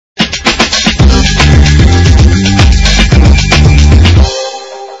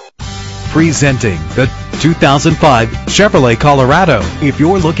Presenting the 2005 Chevrolet Colorado. If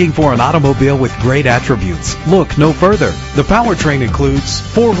you're looking for an automobile with great attributes, look no further. The powertrain includes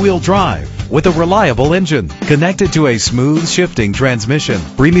four-wheel drive with a reliable engine connected to a smooth shifting transmission.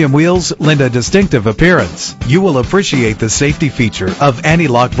 Premium wheels lend a distinctive appearance. You will appreciate the safety feature of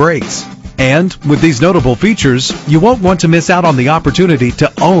anti-lock brakes. And with these notable features, you won't want to miss out on the opportunity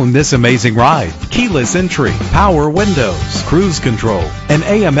to own this amazing ride. Keyless entry, power windows, cruise control, an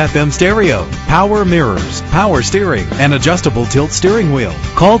AM/FM stereo, power mirrors, power steering, and adjustable tilt steering wheel.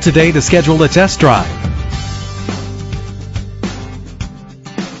 Call today to schedule a test drive.